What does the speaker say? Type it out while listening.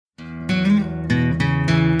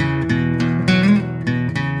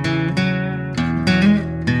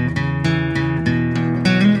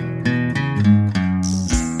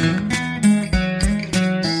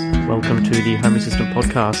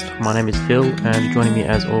podcast. My name is Phil, and joining me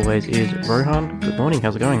as always is Rohan. Good morning,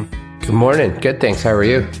 how's it going? Good morning, good thanks, how are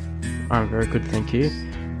you? I'm very good, thank you.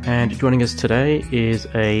 And joining us today is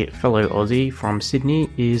a fellow Aussie from Sydney,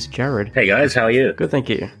 is Jared. Hey guys, how are you? Good, thank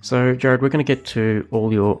you. So Jared, we're going to get to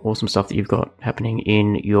all your awesome stuff that you've got happening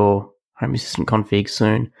in your Home Assistant config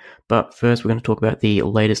soon. But first, we're going to talk about the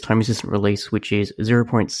latest Home Assistant release, which is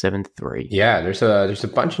 0.73. Yeah, there's a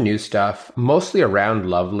bunch of new stuff, mostly around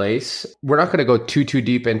Lovelace. We're not going to go too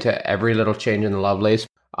deep into every little change in the Lovelace,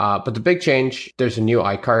 but the big change, there's a new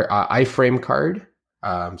iframe card.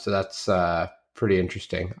 So that's pretty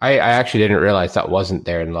interesting. I actually didn't realize that wasn't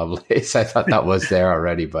there in Lovelace. I thought that was there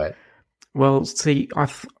already, but... Well, see, I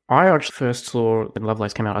actually first saw, when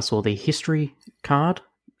Lovelace came out, I saw the history card.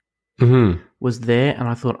 Was there, and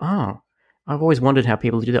I thought, I've always wondered how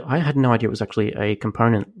people do that. I had no idea it was actually a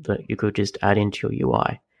component that you could just add into your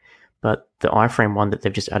UI. But the iframe one that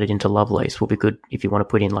they've just added into Lovelace will be good if you want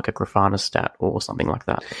to put in like a Grafana stat or something like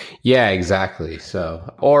that. Yeah, exactly.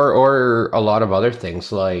 So, or a lot of other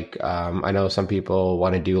things like, I know some people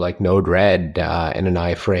want to do like Node-RED in an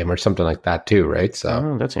iframe or something like that too, right?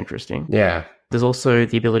 So, that's interesting. Yeah. There's also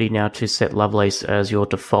the ability now to set Lovelace as your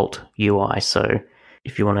default UI. So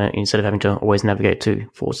if you want to, instead of having to always navigate to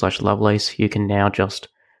 /Lovelace, you can now just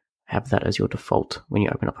have that as your default when you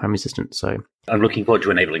open up Home Assistant. So I'm looking forward to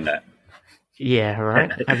enabling that. Yeah,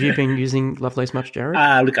 right. Have you been using Lovelace much, Jared?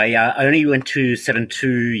 Look, I only went to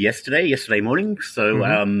 7.2 yesterday morning. So,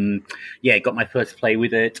 got my first play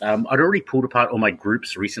with it. I'd already pulled apart all my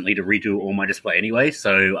groups recently to redo all my display anyway.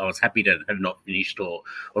 So I was happy to have not finished or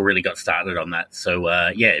really got started on that. So,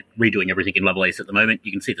 redoing everything in Lovelace at the moment.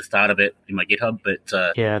 You can see the start of it in my GitHub,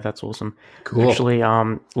 but... Yeah, that's awesome. Cool. Actually,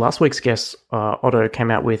 last week's guest, Otto,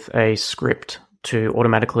 came out with a script to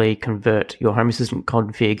automatically convert your Home Assistant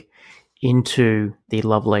config into the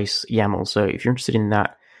Lovelace YAML. So if you're interested in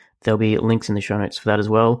that, there'll be links in the show notes for that as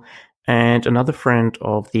well. And another friend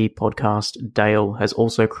of the podcast, Dale, has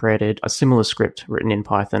also created a similar script written in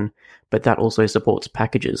Python, but that also supports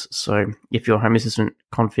packages. So if your Home Assistant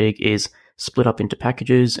config is split up into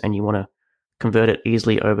packages and you want to convert it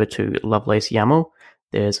easily over to Lovelace YAML,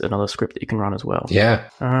 there's another script that you can run as well.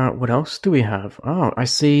 Yeah. What else do we have? Oh, I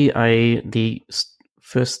see the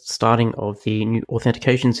first starting of the new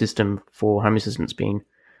authentication system for Home Assistant's being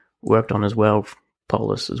worked on as well.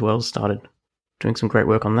 Polis as well started doing some great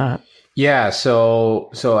work on that. Yeah, so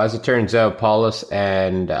as it turns out, Polis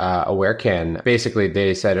and AwareCan, basically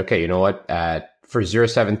they said, okay, you know what, for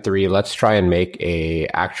 0.73, let's try and make a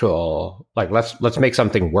actual, like, let's make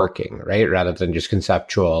something working, right? Rather than just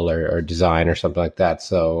conceptual or design or something like that.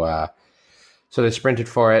 So they sprinted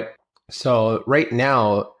for it. So right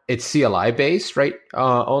now it's CLI based, right?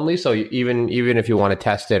 Only. So even if you want to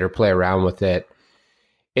test it or play around with it,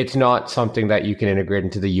 it's not something that you can integrate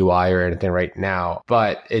into the UI or anything right now,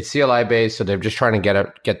 but it's CLI based. So they're just trying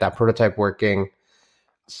to get that prototype working.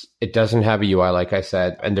 It doesn't have a UI, like I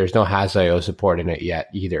said, and there's no Has.io support in it yet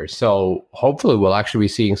either. So hopefully we'll actually be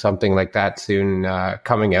seeing something like that soon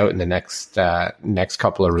coming out in the next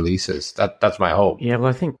couple of releases. That's my hope. Yeah, well,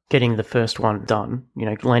 I think getting the first one done,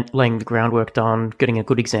 laying the groundwork done, getting a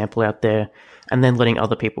good example out there, and then letting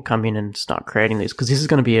other people come in and start creating these, because this is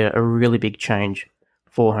going to be a really big change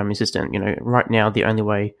for Home Assistant. Right now, the only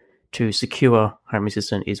way to secure Home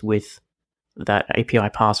Assistant is with that API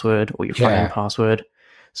password or your front-end password.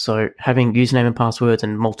 So having username and passwords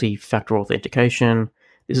and multi-factor authentication,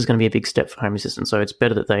 this is going to be a big step for Home Assistant. So it's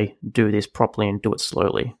better that they do this properly and do it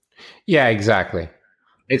slowly. Yeah, exactly.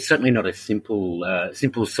 It's certainly not a simple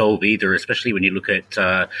solve either, especially when you look at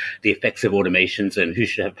the effects of automations and who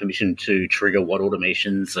should have permission to trigger what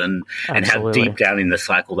automations and how deep down in the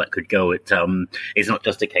cycle that could go. It's not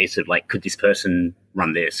just a case of like, could this person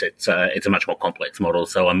run this? It's a much more complex model.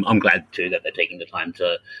 So I'm glad too that they're taking the time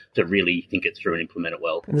to really think it through and implement it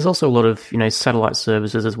well. And there's also a lot of satellite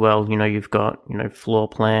services as well. You've got Floor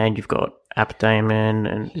Plan, you've got AppDaemon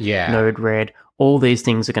and Node-RED. All these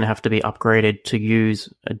things are going to have to be upgraded to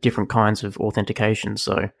use different kinds of authentication.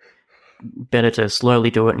 So better to slowly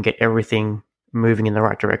do it and get everything moving in the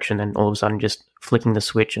right direction than all of a sudden just flicking the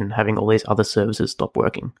switch and having all these other services stop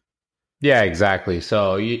working. Yeah, exactly.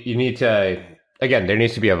 So you need to, again, there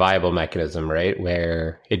needs to be a viable mechanism, right?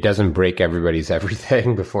 Where it doesn't break everybody's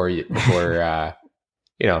everything before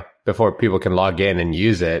people can log in and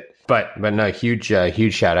use it. But no, huge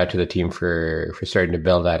shout out to the team for starting to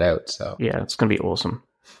build that out. So yeah, it's going to be awesome.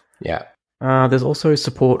 Yeah. There's also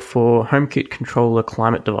support for HomeKit controller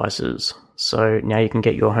climate devices. So now you can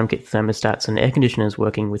get your HomeKit thermostats and air conditioners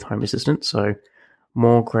working with Home Assistant. So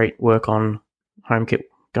more great work on HomeKit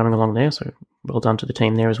going along there. So well done to the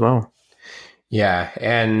team there as well. Yeah,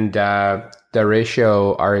 and the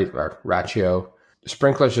ratio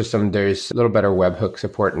sprinkler system, there's a little better webhook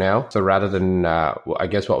support now. So rather than, I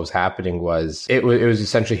guess what was happening was it was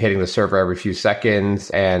essentially hitting the server every few seconds,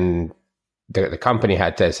 and the company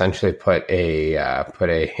had to essentially put a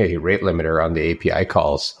rate limiter on the API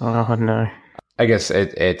calls. Oh no! I guess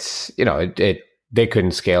it's they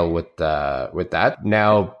couldn't scale with that.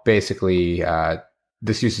 Now basically,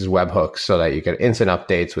 this uses webhooks so that you get instant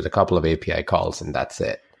updates with a couple of API calls, and that's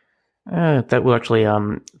it. That will actually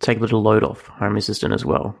take a little load off Home Assistant as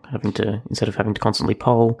well. Instead of having to constantly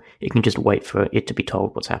poll, it can just wait for it to be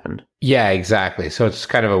told what's happened. Yeah, exactly. So it's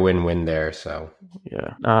kind of a win-win there. So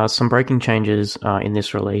yeah, some breaking changes in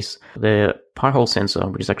this release. The Pi-hole sensor,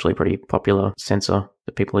 which is actually a pretty popular sensor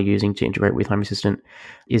that people are using to integrate with Home Assistant,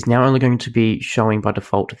 is now only going to be showing by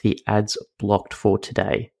default the ads blocked for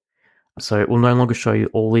today. So it will no longer show you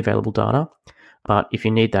all the available data. But if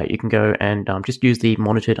you need that, you can go and just use the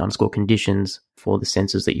monitored_conditions for the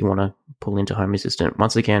sensors that you want to pull into Home Assistant.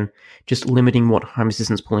 Once again, just limiting what Home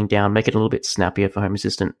Assistant's pulling down, make it a little bit snappier for Home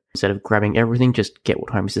Assistant. Instead of grabbing everything, just get what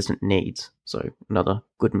Home Assistant needs. So another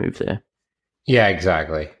good move there. Yeah,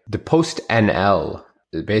 exactly. The PostNL,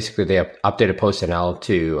 basically they updated PostNL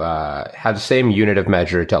to have the same unit of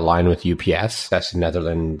measure to align with UPS. That's the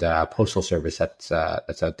Netherlands postal service that's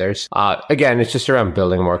out there. Again, it's just around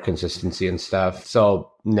building more consistency and stuff.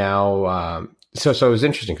 So now, so it was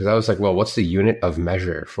interesting because I was like, well, what's the unit of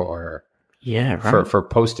measure for for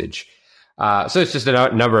postage? So it's just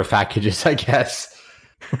a number of packages, I guess.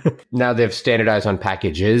 Now they've standardized on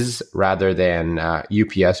packages rather than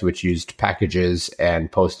UPS, which used packages,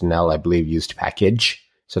 and PostNL, I believe, used package.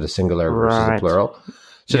 So the singular versus the plural.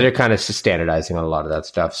 So they're kind of standardizing on a lot of that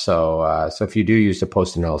stuff. So if you do use the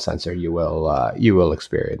PostNL sensor, you will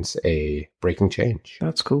experience a breaking change.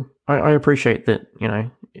 That's cool. I appreciate that.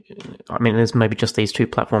 I mean, there's maybe just these two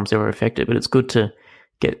platforms that were affected, but it's good to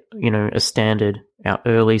get a standard out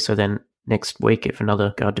early. So then next week, if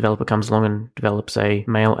another developer comes along and develops a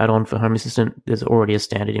mail add-on for Home Assistant, there's already a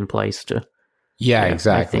standard in place to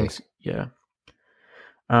exactly. Yeah.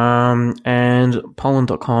 And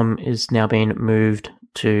Pollen.com is now being moved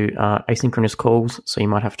to asynchronous calls, so you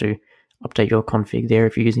might have to update your config there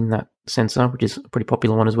if you're using that sensor, which is a pretty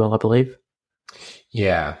popular one as well, I believe.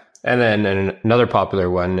 Yeah. And then another popular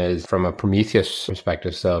one is from a Prometheus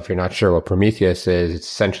perspective. So if you're not sure what Prometheus is, it's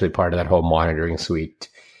essentially part of that whole monitoring suite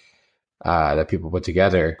that people put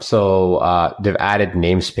together. So they've added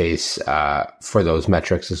namespace for those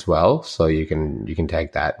metrics as well. So you can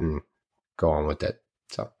tag that and go on with it.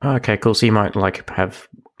 So okay, cool. So you might have,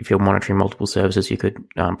 if you're monitoring multiple services, you could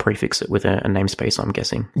prefix it with a namespace, I'm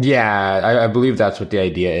guessing. Yeah, I believe that's what the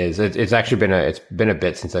idea is. It's actually been a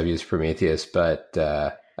bit since I've used Prometheus, but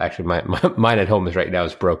actually mine at home right now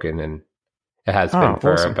is broken, and it has been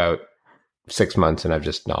for about 6 months, and I've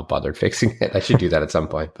just not bothered fixing it. I should do that at some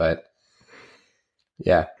point, but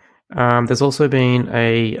yeah. There's also been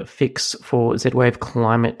a fix for Z-Wave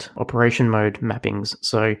climate operation mode mappings.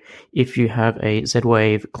 So if you have a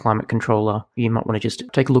Z-Wave climate controller, you might want to just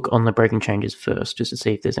take a look on the breaking changes first, just to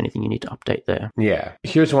see if there's anything you need to update there. Yeah.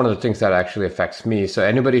 Here's one of the things that actually affects me. So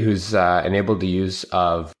anybody who's enabled the use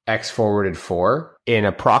of X forwarded for in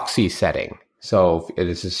a proxy setting. So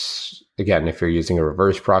this is, again, if you're using a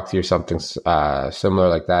reverse proxy or something similar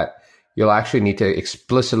like that, you'll actually need to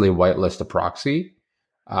explicitly whitelist a proxy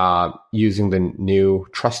using the new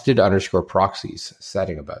trusted_proxies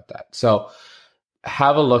setting about that. So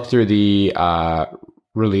have a look through the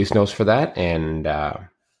release notes for that and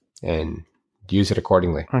use it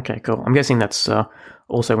accordingly. Okay, cool. I'm guessing that's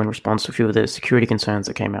also in response to a few of the security concerns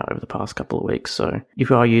that came out over the past couple of weeks. So if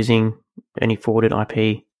you are using any forwarded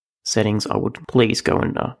IP settings, I would please go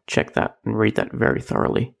and check that and read that very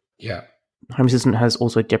thoroughly. Yeah. Home Assistant has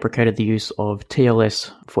also deprecated the use of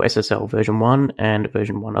TLS for SSL version 1 and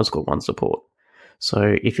version 1_1 support.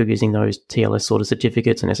 So if you're using those TLS sort of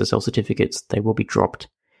certificates and SSL certificates, they will be dropped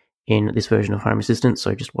in this version of Home Assistant,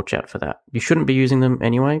 so just watch out for that. You shouldn't be using them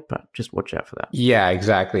anyway, but just watch out for that. Yeah,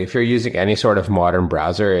 exactly. If you're using any sort of modern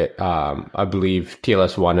browser, I believe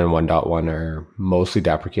TLS 1 and 1.1 are mostly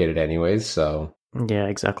deprecated anyways, so... Yeah,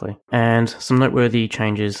 exactly. And some noteworthy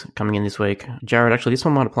changes coming in this week. Jared, actually, this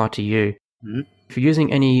one might apply to you. Mm-hmm. If you're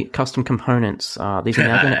using any custom components, these are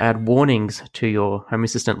now going to add warnings to your Home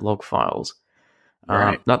Assistant log files.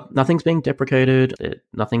 Right. Nothing's being deprecated,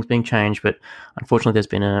 nothing's being changed, but unfortunately there's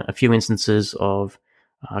been a few instances of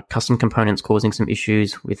custom components causing some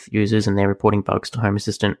issues with users, and they're reporting bugs to Home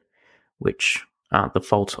Assistant, which aren't the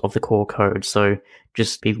fault of the core code. So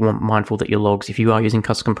just be mindful that your logs, if you are using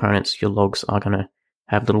custom components, your logs are going to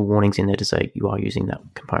have little warnings in there to say you are using that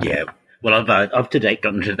component. Yeah. Well, I've to date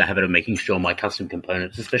gotten into the habit of making sure my custom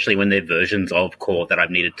components, especially when they're versions of core that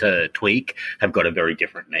I've needed to tweak, have got a very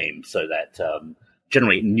different name, so that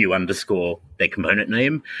generally new underscore their component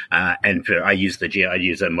name. And I use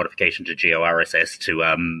a modification to GORSS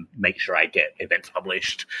to make sure I get events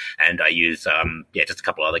published, and I use just a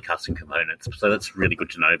couple other custom components. So that's really good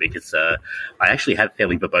to know, because I actually have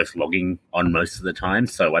fairly verbose logging on most of the time,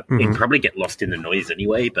 so it probably get lost in the noise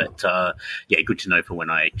anyway. But good to know for when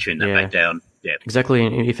I tune that back down. Yeah, exactly.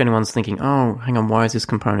 And if anyone's thinking, oh, hang on, why is this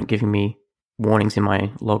component giving me warnings in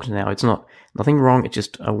my logs now? It's nothing wrong. It's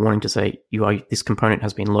just a warning to say this component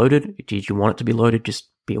has been loaded. Did you want it to be loaded? Just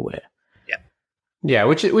be aware. Yeah,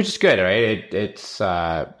 which is good, right? It's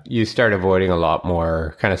you start avoiding a lot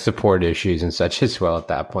more kind of support issues and such as well at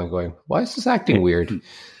that point. Going, why is this acting weird?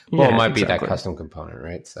 Well, it might be that custom component,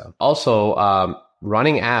 right? So also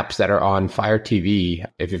running apps that are on Fire TV,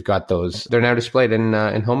 if you've got those, they're now displayed in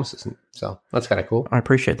Home Assistant. So that's kind of cool. I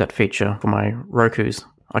appreciate that feature for my Rokus.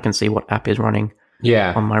 I can see what app is running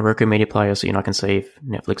on my Roku media player. So, I can see if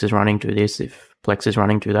Netflix is running, do this. If Plex is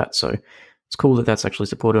running, do that. So it's cool that that's actually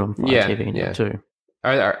supported on Fire TV now too.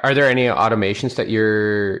 Are there any automations that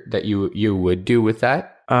you would do with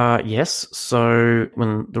that? Yes. So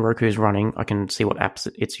when the Roku is running, I can see what apps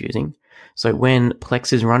it's using. So when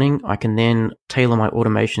Plex is running, I can then tailor my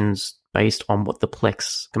automations based on what the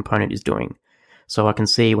Plex component is doing. So I can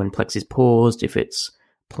see when Plex is paused, if it's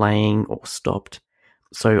playing or stopped.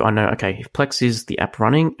 So I know, okay, if Plex is the app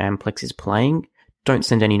running and Plex is playing, don't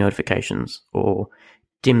send any notifications, or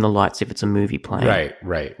dim the lights if it's a movie playing.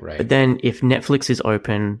 Right. But then if Netflix is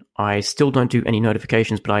open, I still don't do any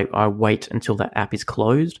notifications, but I wait until that app is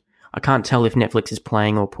closed. I can't tell if Netflix is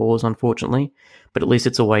playing or pause, unfortunately, but at least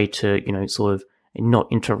it's a way to, sort of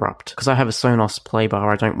not interrupt. Because I have a Sonos play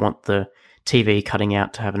bar, I don't want the TV cutting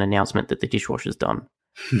out to have an announcement that the dishwasher's done.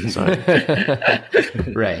 So,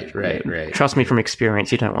 right. Trust me from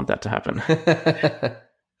experience, you don't want that to happen.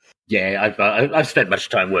 Yeah, I've spent much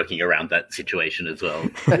time working around that situation as well.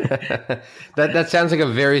 That sounds like a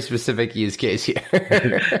very specific use case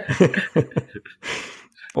here.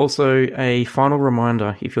 Also, a final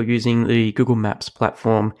reminder, if you're using the Google Maps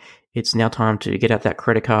platform, it's now time to get out that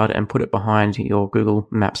credit card and put it behind your Google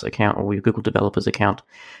Maps account or your Google Developers account,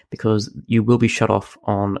 because you will be shut off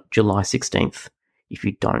on July 16th if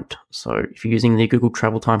you don't. So if you're using the Google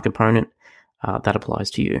Travel Time component, that applies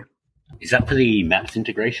to you. Is that for the Maps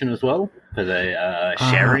integration as well? For the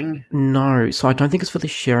sharing? No. So I don't think it's for the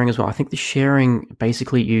sharing as well. I think the sharing,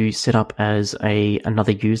 basically you set up as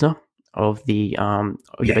another user of the,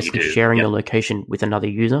 you're basically sharing your location with another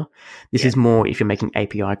user. This is more if you're making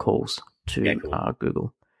API calls to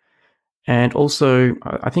Google. And also,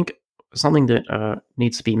 I think something that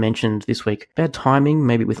needs to be mentioned this week, bad timing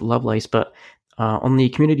maybe with Lovelace, but on the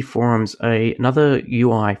community forums, another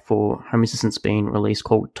UI for Home Assistant's been released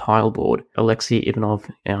called Tileboard. Alexei Ivanov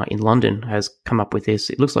in London has come up with this.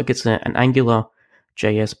 It looks like it's an Angular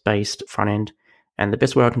JS-based front end, and the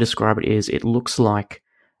best way I can describe it is it looks like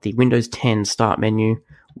the Windows 10 start menu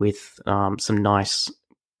with some nice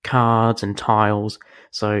cards and tiles.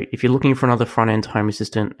 So if you're looking for another front-end Home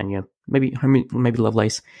Assistant and maybe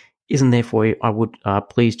Lovelace isn't there for you, I would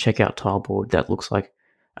please check out Tileboard. That looks like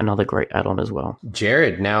another great add-on as well.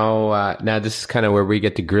 Jared, now this is kind of where we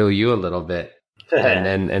get to grill you a little bit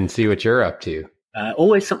and see what you're up to.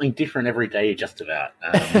 Always something different every day, just about.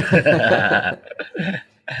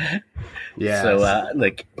 Yeah. So,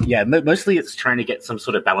 mostly it's trying to get some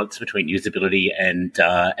sort of balance between usability and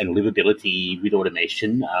livability with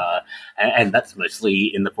automation, and that's mostly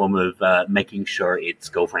in the form of making sure it's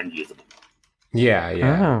girlfriend usable.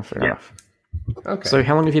 Yeah. Oh, fair enough. Okay. So,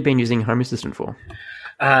 how long have you been using Home Assistant for?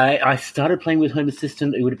 I started playing with Home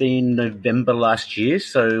Assistant. It would have been November last year,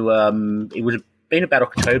 so it would have been about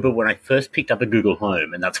October when I first picked up a Google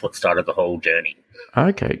Home, and that's what started the whole journey.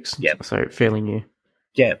 Okay. Yep. So fairly new.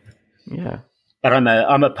 Yeah. Yeah. But I'm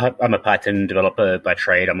a Python developer by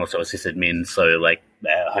trade. I'm also a sysadmin, so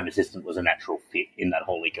Home Assistant was a natural fit in that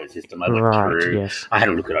whole ecosystem. I went through. Yes. I had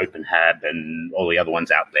a look at OpenHAB and all the other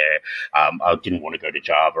ones out there. I didn't want to go to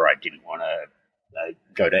Java. I didn't want to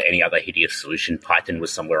go to any other hideous solution. Python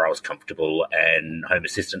was somewhere I was comfortable, and Home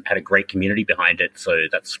Assistant had a great community behind it, so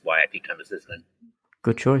that's why I picked Home Assistant.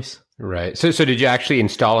 Good choice. Right. So did you actually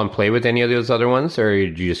install and play with any of those other ones, or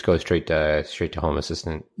did you just go straight to Home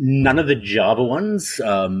Assistant? None of the Java ones.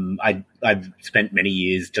 I've spent many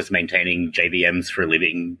years just maintaining JVMs for a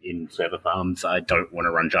living in server farms. I don't want to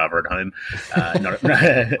run Java at home.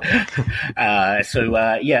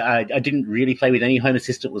 I didn't really play with any. Home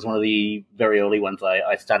Assistant was one of the very early ones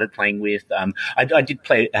I started playing with. I did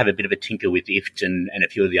have a bit of a tinker with IFT and a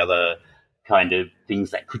few of the other kind of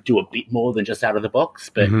things that could do a bit more than just out of the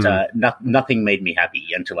box, but nothing made me happy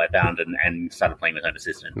until I found and started playing with Home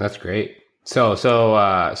Assistant. That's great. So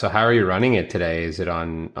how are you running it today? Is it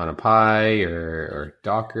on a Pi or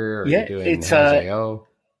Docker? Or are you doing IO?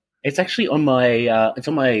 It's actually on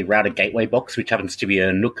my router gateway box, which happens to be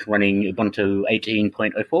a NUC running Ubuntu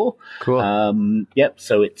 18.04. Cool.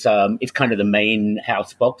 So it's kind of the main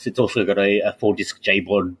house box. It's also got a 4-disk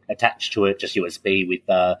JBOD attached to it, just USB with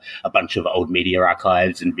a bunch of old media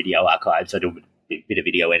archives and video archives. I do a bit of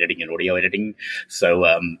video editing and audio editing. So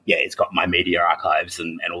it's got my media archives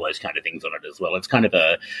and all those kind of things on it as well. It's kind of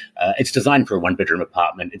it's designed for a 1-bedroom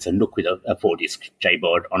apartment. It's a NUC with a 4-disk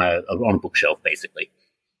JBOD on a bookshelf, basically.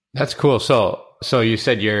 That's cool. So you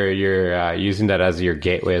said you're using that as your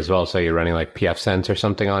gateway as well. So you're running like pfSense or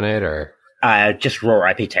something on it, or just raw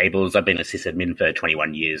IP tables. I've been a sysadmin for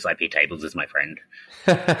 21 years. IP tables is my friend.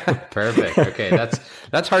 Perfect. Okay, that's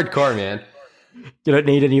hardcore, man. You don't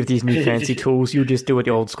need any of these new fancy tools. You'll just do it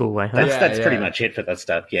the old school way. Huh? That's pretty much it for that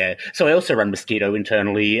stuff. Yeah. So I also run Mosquito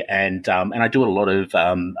internally, and I do a lot of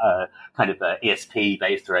ESP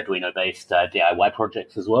based or Arduino based DIY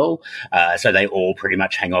projects as well. So they all pretty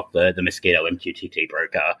much hang off the Mosquito MQTT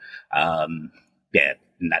broker. And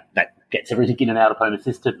that gets everything in and out of Home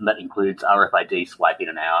Assistant, and that includes RFID swipe in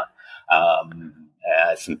and out.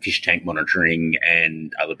 Some fish tank monitoring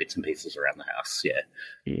and other bits and pieces around the house.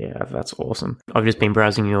 Yeah, that's awesome. I've just been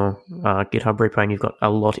browsing your GitHub repo, and you've got a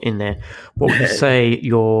lot in there. What would you say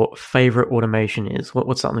your favorite automation is?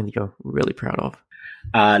 What's something that you're really proud of?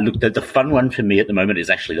 Look, the fun one for me at the moment is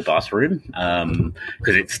actually the bathroom,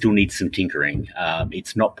 because it still needs some tinkering.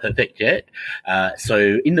 It's not perfect yet.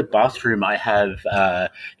 So in the bathroom, I have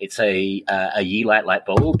it's a Yeelight light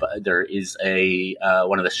bulb. There is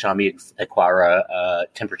one of the Xiaomi Aquara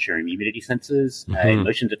temperature and humidity sensors, a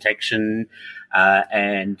motion detection,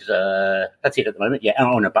 and that's it at the moment. Yeah,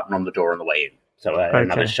 and a button on the door on the way in. So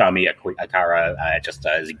another Xiaomi Aquara, just a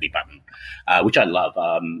Zigbee button, which I love.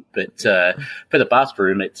 But for the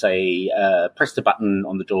bathroom, it's press the button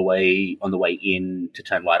on the doorway on the way in to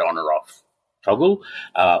turn light on or off toggle,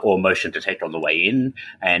 or motion detect on the way in.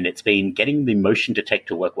 And it's been getting the motion detect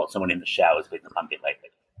to work while someone in the shower has been the fun bit lately.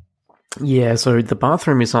 Yeah, so the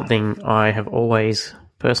bathroom is something I have always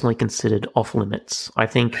personally considered off limits. I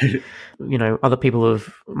think, other people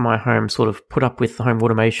of my home sort of put up with the home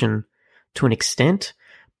automation to an extent.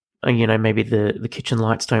 Maybe the kitchen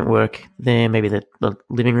lights don't work there, maybe the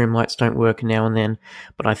living room lights don't work now and then.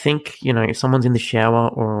 But I think, if someone's in the shower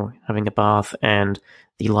or having a bath and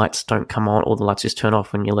the lights don't come on, or the lights just turn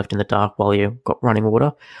off when you're left in the dark while you've got running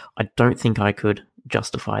water, I don't think I could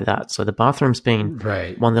justify that. So the bathroom's been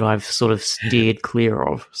one that I've sort of steered clear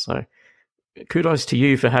of. So kudos to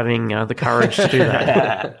you for having the courage to do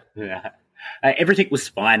that. Yeah. Everything was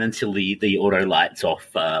fine until the auto lights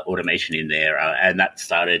off automation in there. And that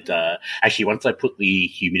started, actually, once I put the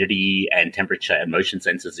humidity and temperature and motion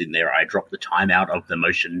sensors in there, I dropped the timeout of the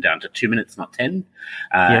motion down to 2 minutes, not 10.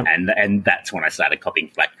 And that's when I started copying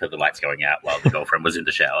flack for the lights going out while the girlfriend was in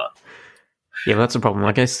the shower. Yeah, well, that's a problem.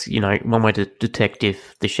 I guess, one way to detect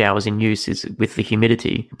if the shower's in use is with the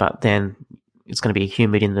humidity, but then it's going to be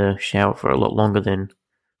humid in the shower for a lot longer than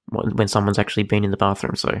when someone's actually been in the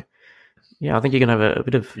bathroom. So, yeah, I think you're going to have a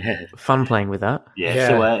bit of fun playing with that. Yeah.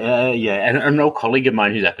 So, and an old colleague of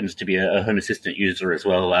mine who happens to be a Home Assistant user as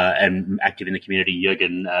well, and active in the community,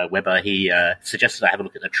 Jürgen Weber, he suggested I have a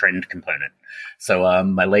look at the trend component. So,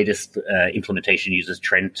 my latest implementation uses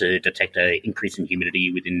trend to detect an increase in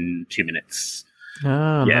humidity within 2 minutes.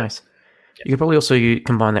 Oh, nice. Yeah. You could probably also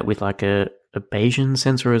combine that with like a Bayesian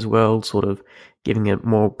sensor as well, sort of giving it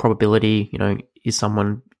more probability. Is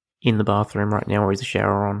someone in the bathroom right now, or is the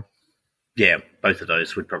shower on? Yeah, both of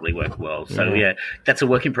those would probably work well. So that's a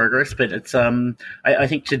work in progress. But it's I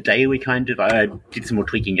think today I did some more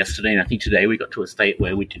tweaking yesterday, and I think today we got to a state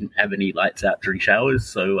where we didn't have any lights out during showers.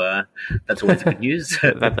 So that's always good news.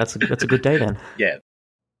 That's a good day then. Yeah.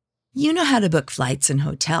 You know how to book flights and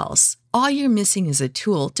hotels. All you're missing is a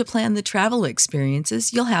tool to plan the travel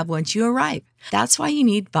experiences you'll have once you arrive. That's why you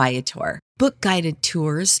need Viator. Book guided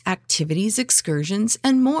tours, activities, excursions,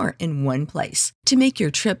 and more in one place to make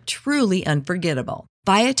your trip truly unforgettable.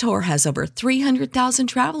 Viator has over 300,000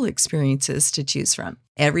 travel experiences to choose from.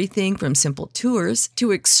 Everything from simple tours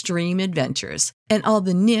to extreme adventures and all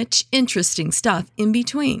the niche, interesting stuff in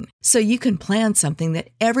between. So you can plan something that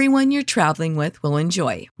everyone you're traveling with will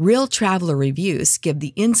enjoy. Real traveler reviews give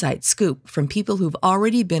the inside scoop from people who've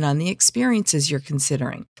already been on the experiences you're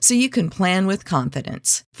considering. So you can plan with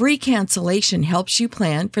confidence. Free cancellation helps you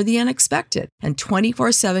plan for the unexpected. And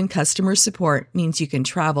 24/7 customer support means you can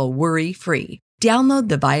travel worry-free. Download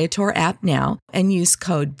the Viator app now and use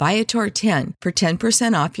code Viator10 for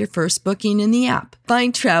 10% off your first booking in the app.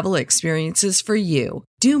 Find travel experiences for you.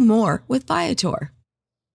 Do more with Viator.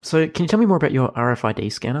 So can you tell me more about your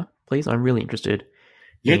RFID scanner, please? I'm really interested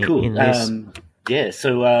in this.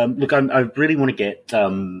 Look, I really want to get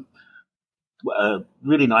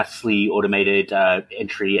really nicely automated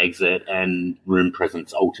entry, exit, and room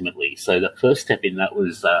presence ultimately. So the first step in that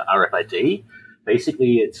was RFID.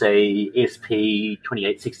 Basically, it's a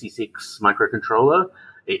ESP2866 microcontroller.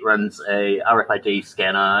 It runs a RFID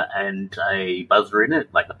scanner and a buzzer in it.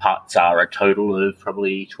 Like, the parts are a total of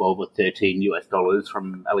probably $12 or $13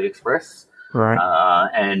 from AliExpress. Right.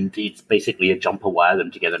 And it's basically a jumper wire them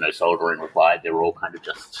together, no soldering required. They're all kind of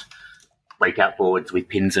just breakout boards with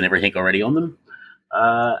pins and everything already on them.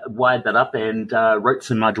 Wired that up and wrote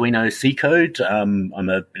some Arduino C code. I'm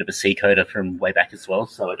a bit of a C coder from way back as well,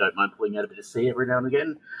 so I don't mind pulling out a bit of C every now and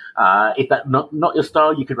again. If that's not your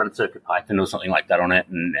style, you could run CircuitPython or something like that on it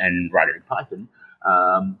and write it in Python.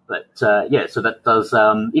 So that does,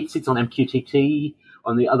 it sits on MQTT.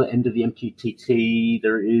 On the other end of the MQTT,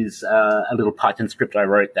 there is a little Python script I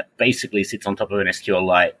wrote that basically sits on top of an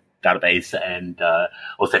SQLite database and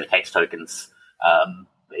authenticates tokens.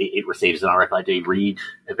 It receives an RFID read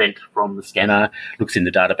event from the scanner, looks in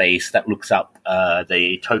the database, that looks up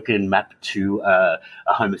the token map to a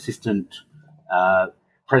Home Assistant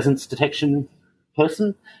presence detection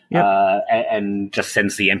person, and just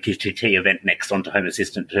sends the MQTT event next onto Home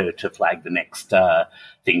Assistant to flag the next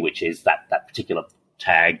thing, which is that particular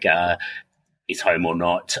tag is home or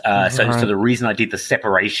not. So the reason I did the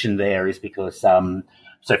separation there is because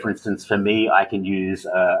so, for instance, for me, I can use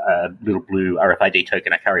a little blue RFID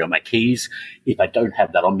token I carry on my keys. If I don't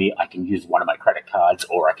have that on me, I can use one of my credit cards,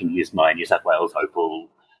 or I can use my New South Wales Opal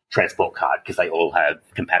transport card, because they all have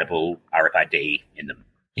compatible RFID in them.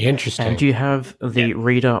 Interesting. And do you have the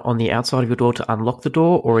reader on the outside of your door to unlock the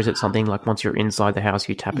door, or is it something like once you're inside the house,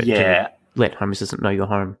 you tap it to let Home Assistant know you're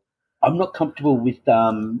home? I'm not comfortable with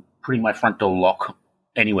putting my front door lock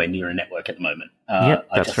anywhere near a network at the moment.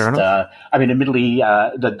 That's fair enough. Admittedly,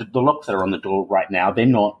 the locks that are on the door right now, they're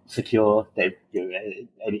not secure.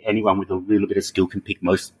 Anyone with a little bit of skill can pick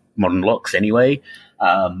most modern locks anyway.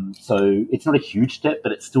 So it's not a huge step,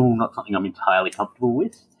 but it's still not something I'm entirely comfortable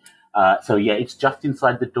with. It's just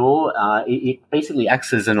inside the door. It basically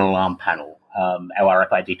acts as an alarm panel. Our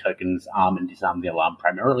RFID tokens arm and disarm the alarm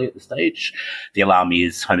primarily at the stage. The alarm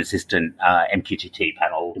is Home Assistant MQTT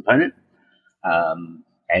panel component.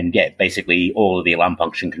 Basically all of the alarm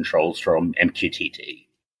function controls from MQTT.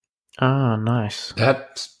 Ah, nice.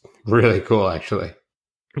 That's really cool, actually.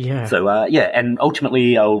 Yeah. So, and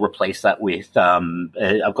ultimately I'll replace that with, I'm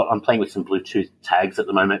playing with some Bluetooth tags at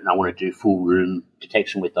the moment, and I want to do full room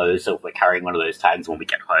detection with those. So if we're carrying one of those tags when we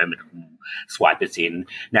get home, it will swipe us in.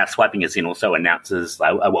 Now, swiping us in also announces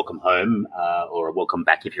a welcome home, or a welcome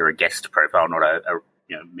back if you're a guest profile, not a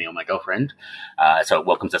me or my girlfriend. So it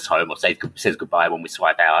welcomes us home or says goodbye when we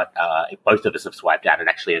swipe out. If both of us have swiped out, it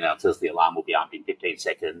actually announces the alarm will be up in 15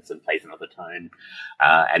 seconds and plays another tone.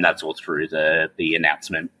 And that's all through the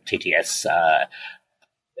announcement TTS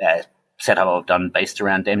setup I've done based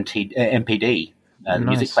around MPD, the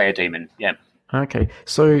music player daemon. Yeah. Okay,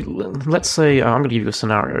 so let's say I'm going to give you a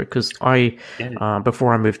scenario, because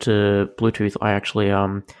before I moved to Bluetooth, I actually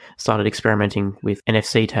started experimenting with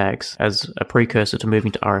NFC tags as a precursor to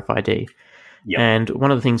moving to RFID. Yep. And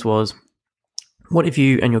one of the things was, what if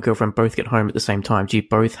you and your girlfriend both get home at the same time? Do you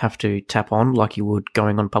both have to tap on like you would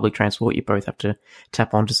going on public transport? You both have to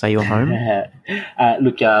tap on to say you're home? We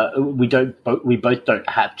both don't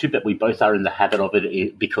have to, but we both are in the habit of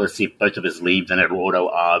it, because if both of us leave, then it'll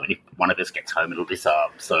auto-arm, and if one of us gets home, it'll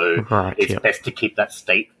disarm. So it's best to keep that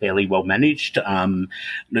state fairly well managed.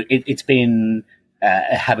 It's been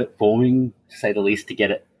a habit forming, to say the least, to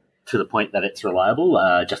get it to the point that it's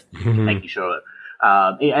reliable, just making sure.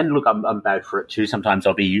 And look, I'm bad for it too. Sometimes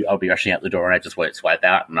I'll be rushing out the door and I just won't swipe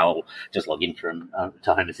out, and I'll just log in from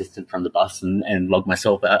to Home Assistant from the bus and log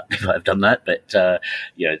myself out if I've done that. But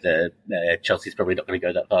Chelsea's probably not going to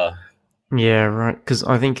go that far. Yeah, right. Because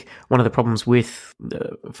I think one of the problems with,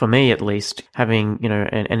 for me at least, having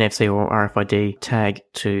an NFC or RFID tag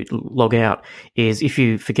to log out is if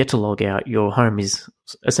you forget to log out, your home is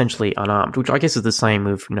essentially unarmed, which I guess is the same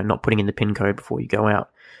with not putting in the PIN code before you go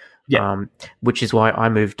out. Yeah. Which is why I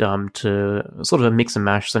moved to sort of a mix and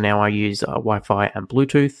mash. So now I use Wi-Fi and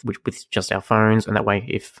Bluetooth, with just our phones, and that way,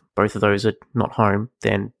 if both of those are not home,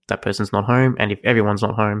 then that person's not home, and if everyone's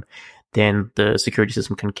not home, then the security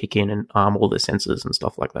system can kick in and arm all the sensors and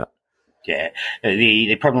stuff like that. Yeah,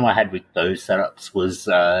 the problem I had with those setups was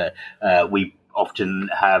we often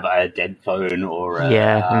have a dead phone or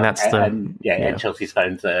and that's and Chelsea's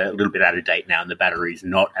phone's a little bit out of date now, and the battery's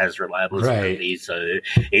not as reliable as it could be, so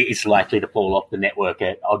it's likely to fall off the network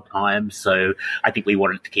at odd times. So I think we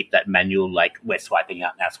wanted to keep that manual, like we're swiping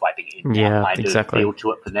out now, swiping in, kind of feel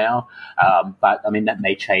to it for now. But I mean that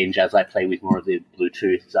may change as I play with more of the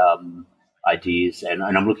Bluetooth ideas, and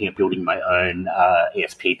I'm looking at building my own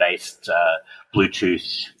ESP based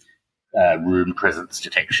Bluetooth room presence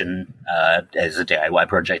detection as a DIY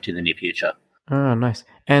project in the near future. Oh, nice.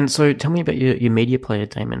 And so tell me about your media player,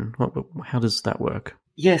 Damon. How does that work?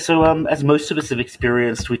 Yeah, so as most of us have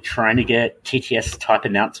experienced with trying to get TTS-type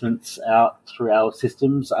announcements out through our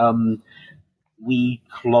systems, we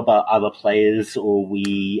clobber other players or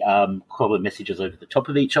we clobber messages over the top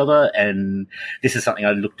of each other, and this is something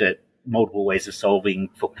I looked at multiple ways of solving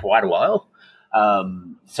for quite a while.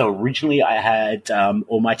 So originally I had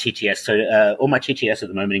all my TTS. So all my TTS at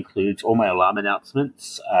the moment includes all my alarm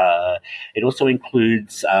announcements. It also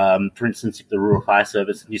includes, for instance, if the Rural Fire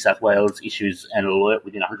Service of New South Wales issues an alert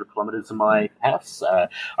within 100 kilometres of my house.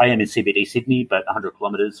 I am in CBD Sydney, but 100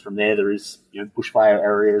 kilometres from there is bushfire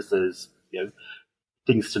areas. There's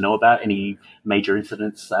things to know about. Any major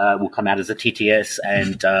incidents will come out as a TTS,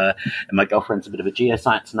 and my girlfriend's a bit of a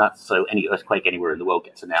geoscience nut, so any earthquake anywhere in the world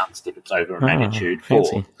gets announced if it's over a magnitude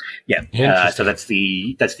 4. Yeah, so that's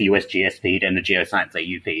the USGS feed and the geoscience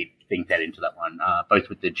AU feed being fed into that one, both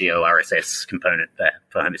with the GeoRSS component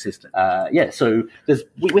for Home Assistant. So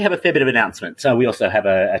we have a fair bit of announcements. We also have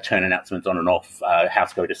a turn announcements on and off,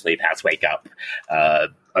 house go to sleep, house wake up,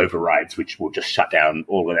 overrides, which will just shut down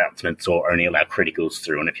all announcements or only allow criticals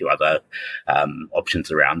through, and a few other options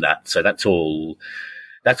around that. So that's all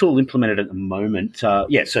implemented at the moment.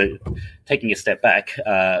 So taking a step back,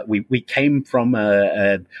 we came from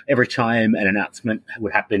every time an announcement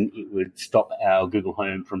would happen, it would stop our Google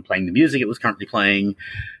Home from playing the music it was currently playing,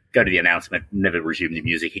 go to the announcement, never resume the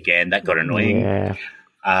music again. That got annoying. Yeah.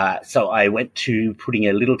 So I went to putting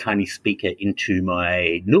a little tiny speaker into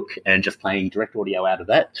my Nook and just playing direct audio out of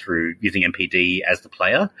that through using MPD as the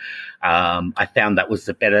player. I found that was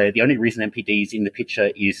the only reason MPD is in the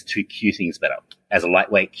picture is to queue things better as a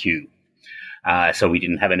lightweight queue. So we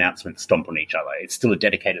didn't have announcements stomp on each other. It's still a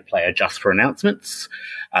dedicated player just for announcements.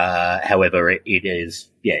 However, it is,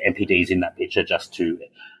 MPD is in that picture just to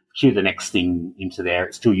queue the next thing into there.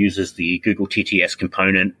 It still uses the Google TTS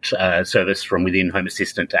component service from within Home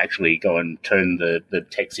Assistant to actually go and turn the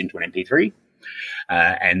text into an MP3.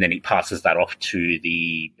 And then it passes that off to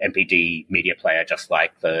the MPD media player, just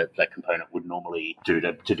like the component would normally do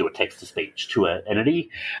to do a text-to-speech to an entity.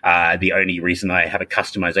 The only reason I have a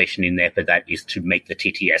customization in there for that is to make the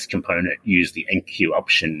TTS component use the NQ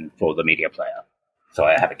option for the media player. So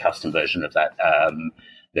I have a custom version of that,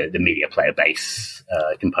 the media player base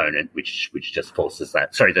component, which just forces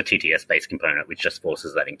that. Sorry, the TTS base component, which just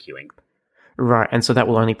forces that in queuing. Right, and so that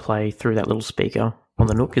will only play through that little speaker on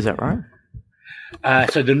the Nook, is that right?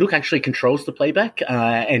 So the Nook actually controls the playback,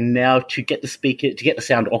 and now to get the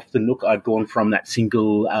sound off the Nook, I've gone from that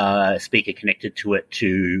single speaker connected to it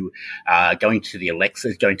to going to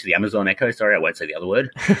the Amazon Echo. Sorry, I won't say the other word,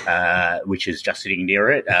 which is just sitting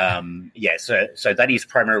near it. So that is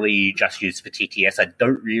primarily just used for TTS. I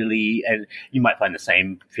don't really, and you might find the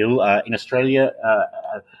same, Phil, in Australia.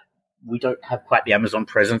 We don't have quite the Amazon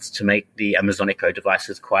presence to make the Amazon Echo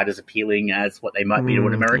devices quite as appealing as what they might be to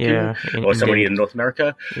an American or somebody in North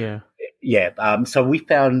America. So we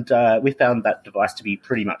found that device to be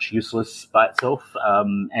pretty much useless by itself,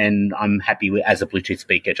 and I'm happy with, as a Bluetooth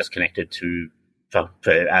speaker, just connected to for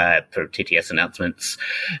TTS announcements.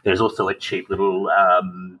 There's also a cheap little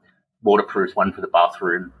waterproof one for the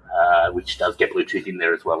bathroom, which does get Bluetooth in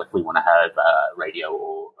there as well if we want to have radio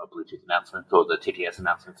or a Bluetooth announcement or the TTS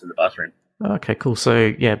announcements in the bathroom. Okay, cool.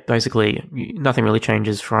 So, basically nothing really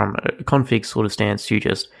changes from a config sort of stance. You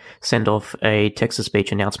just send off a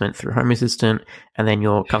text-to-speech announcement through Home Assistant, and then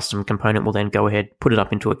your custom component will then go ahead, put it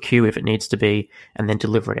up into a queue if it needs to be, and then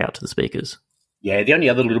deliver it out to the speakers. Yeah, the only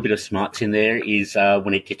other little bit of smarts in there is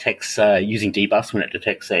when it detects, using dbus, when it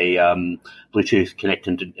detects a Bluetooth connect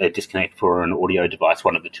and disconnect for an audio device,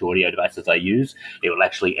 one of the two audio devices I use, it will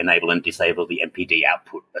actually enable and disable the MPD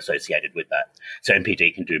output associated with that. So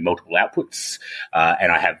MPD can do multiple outputs,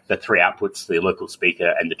 and I have the 3 outputs, the local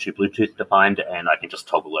speaker and the 2 Bluetooth defined, and I can just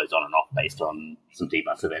toggle those on and off based on some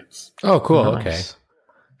dbus events. Oh, cool. Nice. Okay.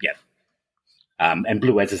 Yeah. And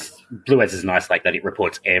BlueES is nice like that. It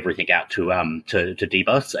reports everything out to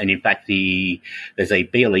dbus. And in fact, there's a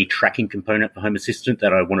BLE tracking component for Home Assistant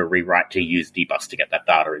that I want to rewrite to use dbus to get that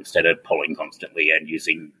data instead of polling constantly and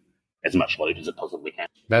using as much load as it possibly can.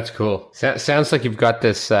 That's cool. Sounds like you've got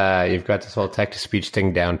this whole text to speech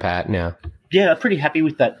thing down pat now. Yeah, I'm pretty happy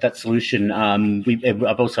with that solution.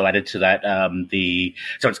 I've also added to that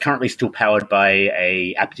so it's currently still powered by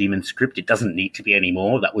a AppDaemon script. It doesn't need to be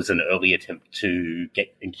anymore. That was an early attempt to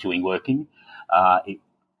get enqueuing working. It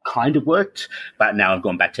kind of worked, but now I've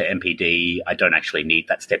gone back to MPD. I don't actually need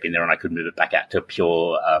that step in there, and I could move it back out to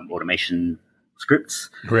pure automation scripts,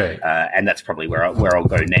 right? And that's probably where I'll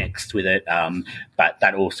go next with it. But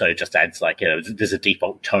that also just adds there's a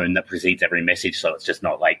default tone that precedes every message, so it's just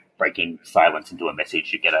not like breaking silence into a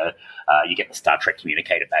message. You get the Star Trek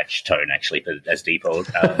communicator badge tone actually as default.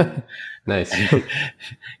 Nice.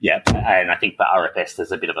 Yeah, and I think for RFS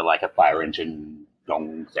there's a bit of a fire engine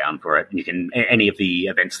gong sound for it. You can any of the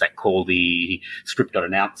events that call the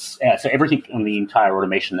script.announce. So everything on the entire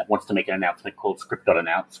automation that wants to make an announcement called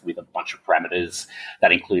script.announce with a bunch of parameters.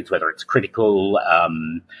 That includes whether it's critical,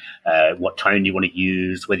 what tone you want to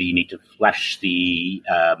use, whether you need to flash the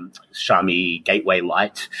Xiaomi gateway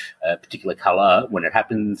light, a particular color when it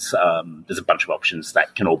happens. There's a bunch of options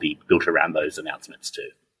that can all be built around those announcements too.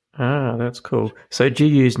 Ah, that's cool. So do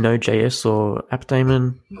you use Node.js or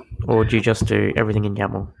AppDaemon, or do you just do everything in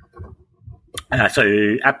YAML? So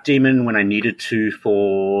AppDaemon when I needed to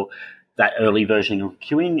for that early version of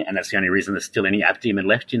queuing, and that's the only reason there's still any AppDaemon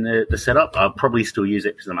left in the setup. I'll probably still use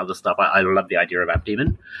it for some other stuff. I love the idea of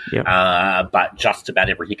AppDaemon. Yeah. But just about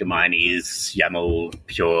everything of mine is YAML,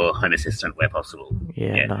 pure Home Assistant where possible.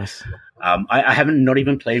 Yeah. Nice. I haven't not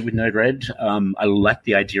even played with Node-RED. I like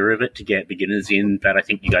the idea of it to get beginners in, but I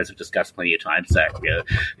think you guys have discussed plenty of times that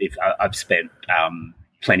if I've spent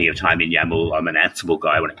plenty of time in YAML. I'm an Ansible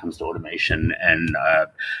guy when it comes to automation, and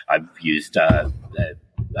I've used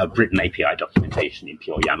I've written API documentation in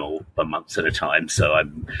pure YAML for months at a time, so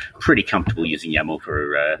I'm pretty comfortable using YAML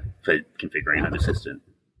for configuring Home Assistant.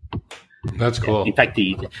 That's cool. In fact,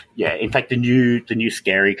 the new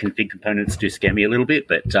scary config components do scare me a little bit,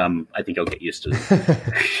 but I think I'll get used to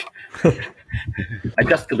them. I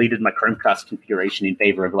just deleted my Chromecast configuration in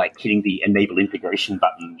favor of hitting the enable integration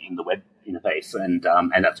button in the web interface, and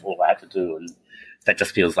that's all I had to do, and that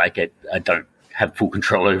just feels like I don't have full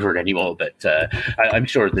control over it anymore. But I'm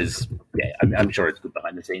sure I'm sure it's good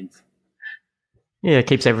behind the scenes. Yeah, it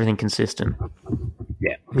keeps everything consistent.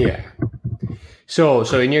 Yeah. So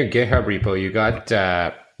in your GitHub repo,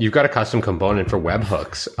 you've got a custom component for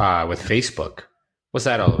webhooks with Facebook. What's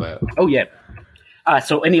that all about? Oh yeah.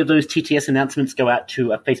 So any of those TTS announcements go out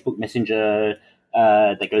to a Facebook Messenger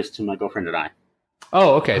that goes to my girlfriend and I.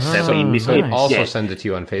 Oh, okay. So it also sends it to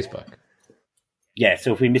you on Facebook. Yeah,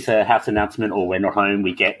 so if we miss a house announcement or we're not home,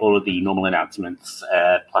 we get all of the normal announcements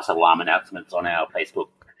plus alarm announcements on our Facebook.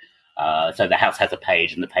 So the house has a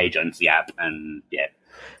page, and the page owns the app, and yeah.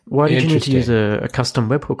 Why did you need to use a custom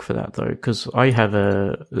webhook for that though? Because I have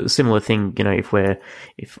a similar thing.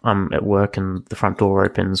 If I'm at work and the front door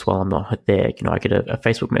opens while I'm not there, I get a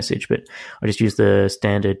Facebook message, but I just use the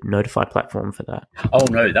standard Notify platform for that. Oh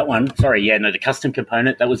no, that one. Sorry, the custom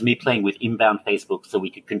component that was me playing with inbound Facebook, so we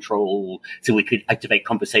could activate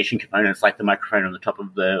conversation components like the microphone on the top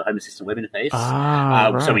of the Home Assistant web interface.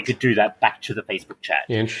 Right. So we could do that back to the Facebook chat.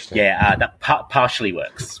 Interesting. Yeah, that partially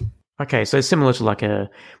works. Okay, so similar to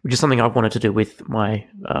which is something I've wanted to do with my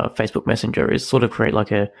Facebook Messenger, is sort of create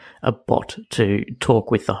a bot to talk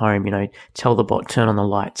with the home, tell the bot, turn on the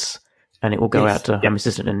lights, and it will go out to Home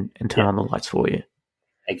Assistant and turn on the lights for you.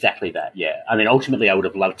 Exactly that, yeah. I mean, ultimately, I would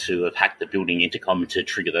have loved to have hacked the building intercom to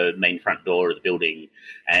trigger the main front door of the building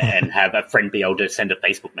and have a friend be able to send a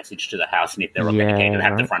Facebook message to the house, and if they're authenticated,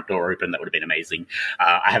 have the front door open. That would have been amazing.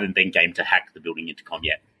 I haven't been game to hack the building intercom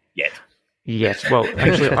yet. Yes, well,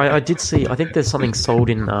 actually, I did see. I think there's something sold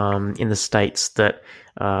in the States that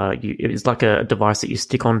it's like a device that you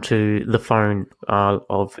stick onto the phone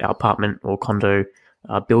of our apartment or condo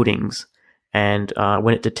buildings, and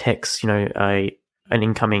when it detects, an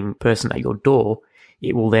incoming person at your door,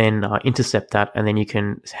 it will then intercept that, and then you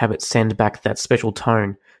can have it send back that special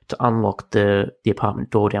tone to unlock the apartment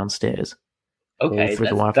door downstairs. Okay,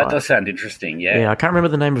 that does sound interesting, Yeah, I can't remember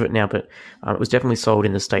the name of it now, but it was definitely sold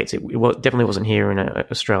in the States. It definitely wasn't here in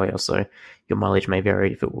Australia, so your mileage may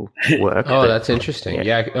vary if it will work. That's interesting.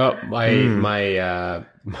 Yeah.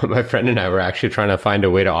 My friend and I were actually trying to find a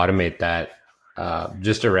way to automate that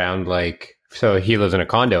just around so he lives in a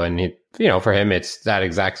condo, and for him, it's that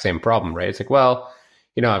exact same problem, right? It's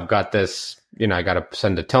I've got this, I got to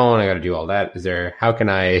send a tone, I got to do all that. How can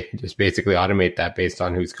I just basically automate that based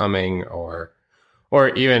on who's coming or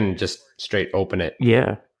even just straight open it?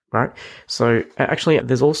 Yeah, right. So actually,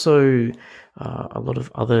 there's also a lot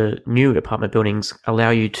of other new apartment buildings allow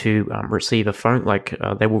you to receive a phone,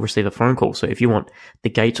 they will receive a phone call. So if you want the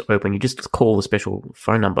gate to open, you just call a special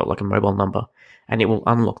phone number, like a mobile number, and it will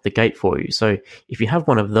unlock the gate for you. So if you have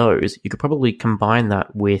one of those, you could probably combine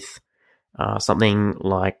that with something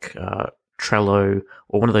like Trello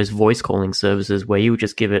or one of those voice calling services where you would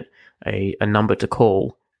just give it a number to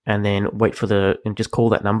call and then and just call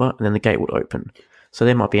that number and then the gate would open. So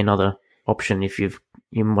there might be another option if you're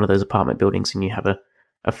in one of those apartment buildings and you have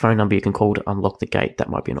a phone number you can call to unlock the gate. That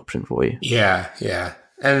might be an option for you. Yeah.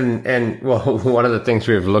 And well, one of the things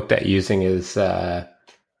we've looked at using is to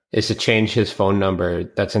change his phone number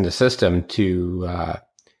that's in the system to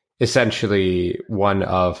essentially one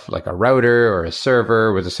of like a router or a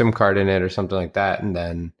server with a SIM card in it or something like that,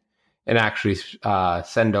 and actually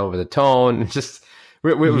send over the tone. It's just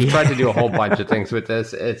we've tried to do a whole bunch of things with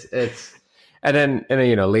this. It's and then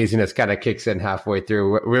laziness kind of kicks in halfway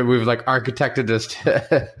through. We've like architected this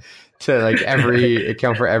to like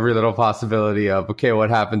account for every little possibility of, okay,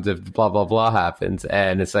 what happens if blah blah blah happens,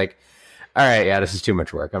 and it's like, all right, yeah, this is too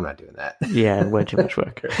much work. I'm not doing that. Yeah, way too much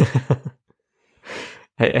work.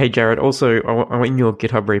 Hey, Jared, also in your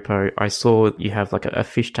GitHub repo, I saw you have like a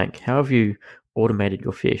fish tank. How have you automated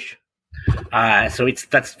your fish? So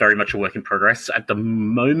that's very much a work in progress. At the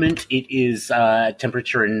moment, it is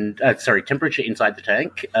temperature inside the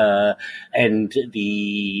tank and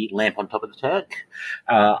the lamp on top of the tank.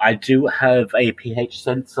 I do have a pH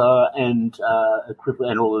sensor and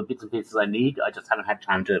equivalent and all the bits and pieces I need. I just haven't had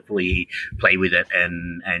time to fully play with it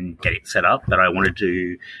and get it set up. But I want to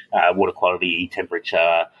do water quality,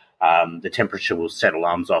 temperature. The temperature will set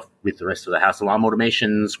alarms off with the rest of the house alarm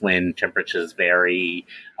automations when temperatures vary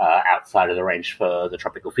outside of the range for the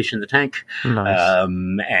tropical fish in the tank. Nice.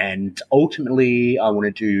 And ultimately, I want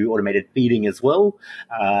to do automated feeding as well.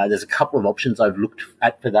 There's a couple of options I've looked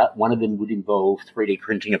at for that. One of them would involve 3D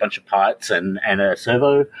printing a bunch of parts and a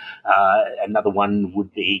servo. Another one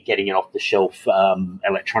would be getting an off-the-shelf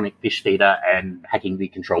electronic fish feeder and hacking the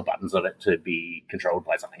control buttons of it to be controlled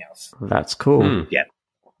by something else. That's cool. Yeah.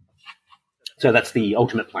 So that's the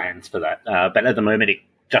ultimate plans for that. But at the moment, it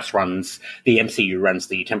just runs, the MCU runs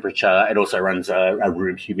the temperature. It also runs a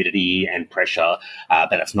room humidity and pressure,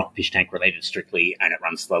 but that's not fish tank related strictly, and it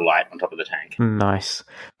runs the light on top of the tank. Nice.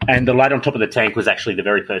 And the light on top of the tank was actually the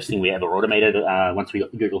very first thing we ever automated once we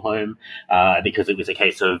got the Google Home, because it was a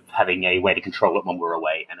case of having a way to control it when we were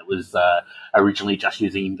away. And it was originally just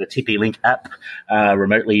using the TP-Link app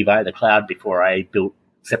remotely via the cloud before I built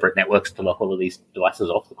separate networks to lock all of these devices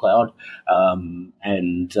off the cloud.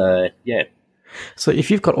 Yeah. So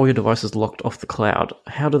if you've got all your devices locked off the cloud,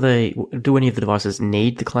 do any of the devices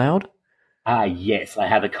need the cloud? Yes, I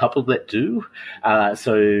have a couple that do.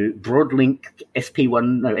 So Broadlink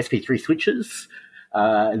SP3 switches,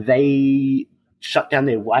 they shut down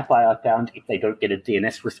their Wi-Fi, I found, if they don't get a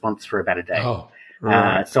DNS response for about a day. Oh,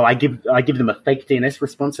 right. So I give them a fake DNS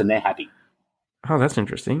response and they're happy. Oh, that's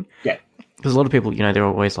interesting. Yeah. Because a lot of people, they're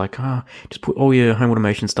always like, just put all your home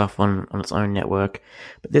automation stuff on its own network.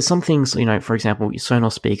 But there's some things, for example, your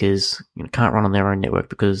Sonos speakers can't run on their own network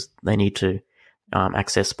because they need to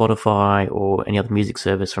access Spotify or any other music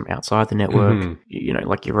service from outside the network. Mm-hmm.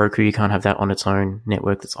 Like your Roku, you can't have that on its own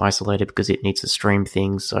network that's isolated because it needs to stream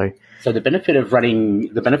things. So the benefit of running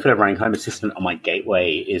Home Assistant on my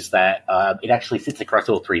gateway is that it actually sits across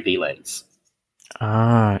all three VLANs.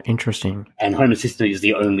 Ah, interesting. And Home Assistant is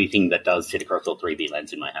the only thing that does sit across all three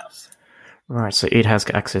VLANs in my house. Right, so it has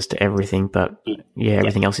access to everything, but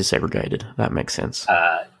everything else is segregated. That makes sense.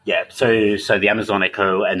 So the Amazon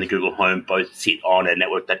Echo and the Google Home both sit on a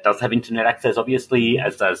network that does have internet access, obviously,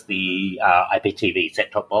 as does the IPTV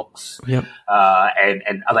set-top box. Yep.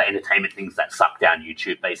 And other entertainment things that suck down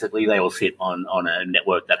YouTube, basically. They all sit on a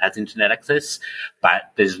network that has internet access,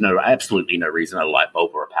 but there's absolutely no reason a light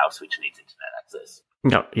bulb or a power switch needs internet access.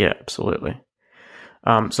 No, yeah, absolutely.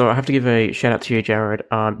 So I have to give a shout out to you, Jared.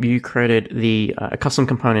 You created a custom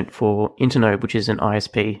component for Internode, which is an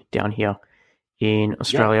ISP down here in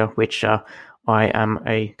Australia, which I am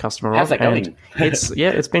a customer of. How's that going?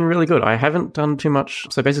 It's been really good. I haven't done too much.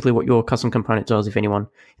 So basically what your custom component does, if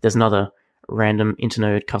there's another random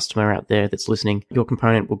Internode customer out there that's listening, your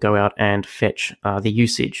component will go out and fetch the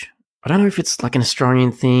usage. I don't know if it's like an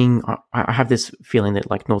Australian thing. I have this feeling that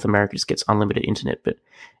like North America just gets unlimited internet, but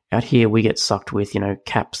out here we get sucked with,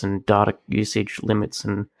 caps and data usage limits.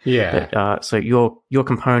 And so your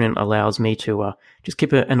component allows me to just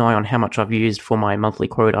keep an eye on how much I've used for my monthly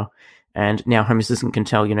quota. And now Home Assistant can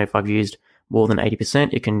tell, if I've used more than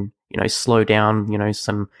 80%, it can, slow down,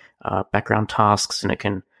 some background tasks, and it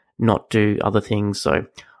can not do other things. So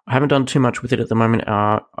I haven't done too much with it at the moment,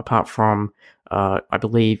 apart from, I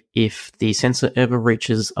believe if the sensor ever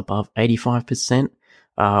reaches above 85%,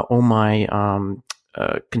 all my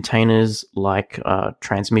containers like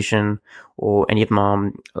transmission or any of my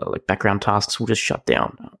like background tasks will just shut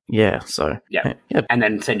down. Yeah, so yeah, and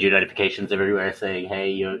then send you notifications everywhere saying, "Hey,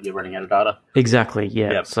 you're running out of data." Exactly.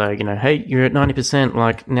 Yeah. Yep. So hey, you're at 90%.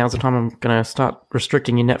 Like now's the time I'm gonna start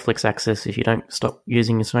restricting your Netflix access if you don't stop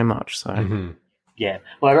using it so much. So. Mm-hmm. Yeah,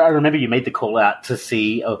 well, I remember you made the call out to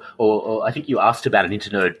see, or I think you asked about an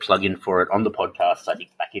Internode plugin for it on the podcast. I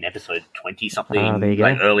think back in episode 20-something,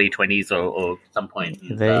 like early 20s or some point.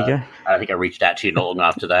 There you go. I think I reached out to you not long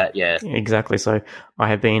after that. Yeah, exactly. So I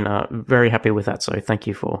have been very happy with that. So thank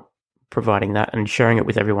you for providing that and sharing it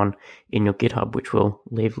with everyone in your GitHub, which we'll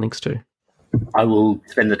leave links to. I will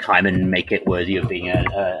spend the time and make it worthy of being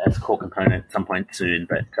a core component at some point soon.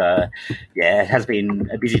 But it has been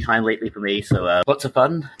a busy time lately for me. So lots of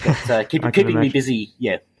fun, but keeping me busy.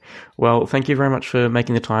 Yeah. Well, thank you very much for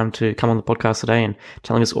making the time to come on the podcast today and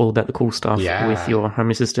telling us all about the cool stuff with your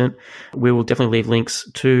Home Assistant. We will definitely leave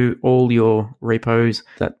links to all your repos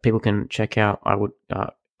that people can check out. I would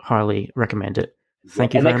highly recommend it.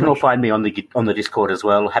 Thank you very much. And they can all find me on the Discord as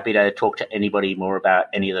well. Happy to talk to anybody more about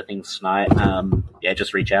any of the things tonight.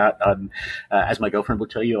 Just reach out. As my girlfriend will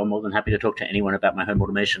tell you, I'm more than happy to talk to anyone about my home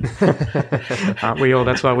automation. Aren't we all?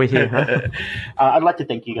 That's why we're here. Huh? I'd like to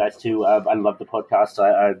thank you guys too. I love the podcast.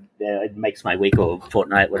 It makes my week or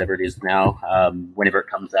fortnight, whatever it is now. Whenever it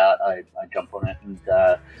comes out, I jump on it, and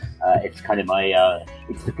it's kind of my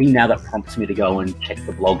it's the thing now that prompts me to go and check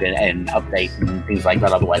the blog and update and things like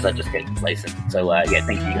that. Otherwise, I just get complacent. So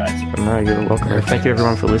thank you guys. No, you're welcome. Thank you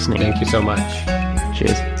everyone for listening. Thank you so much.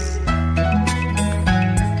 Cheers.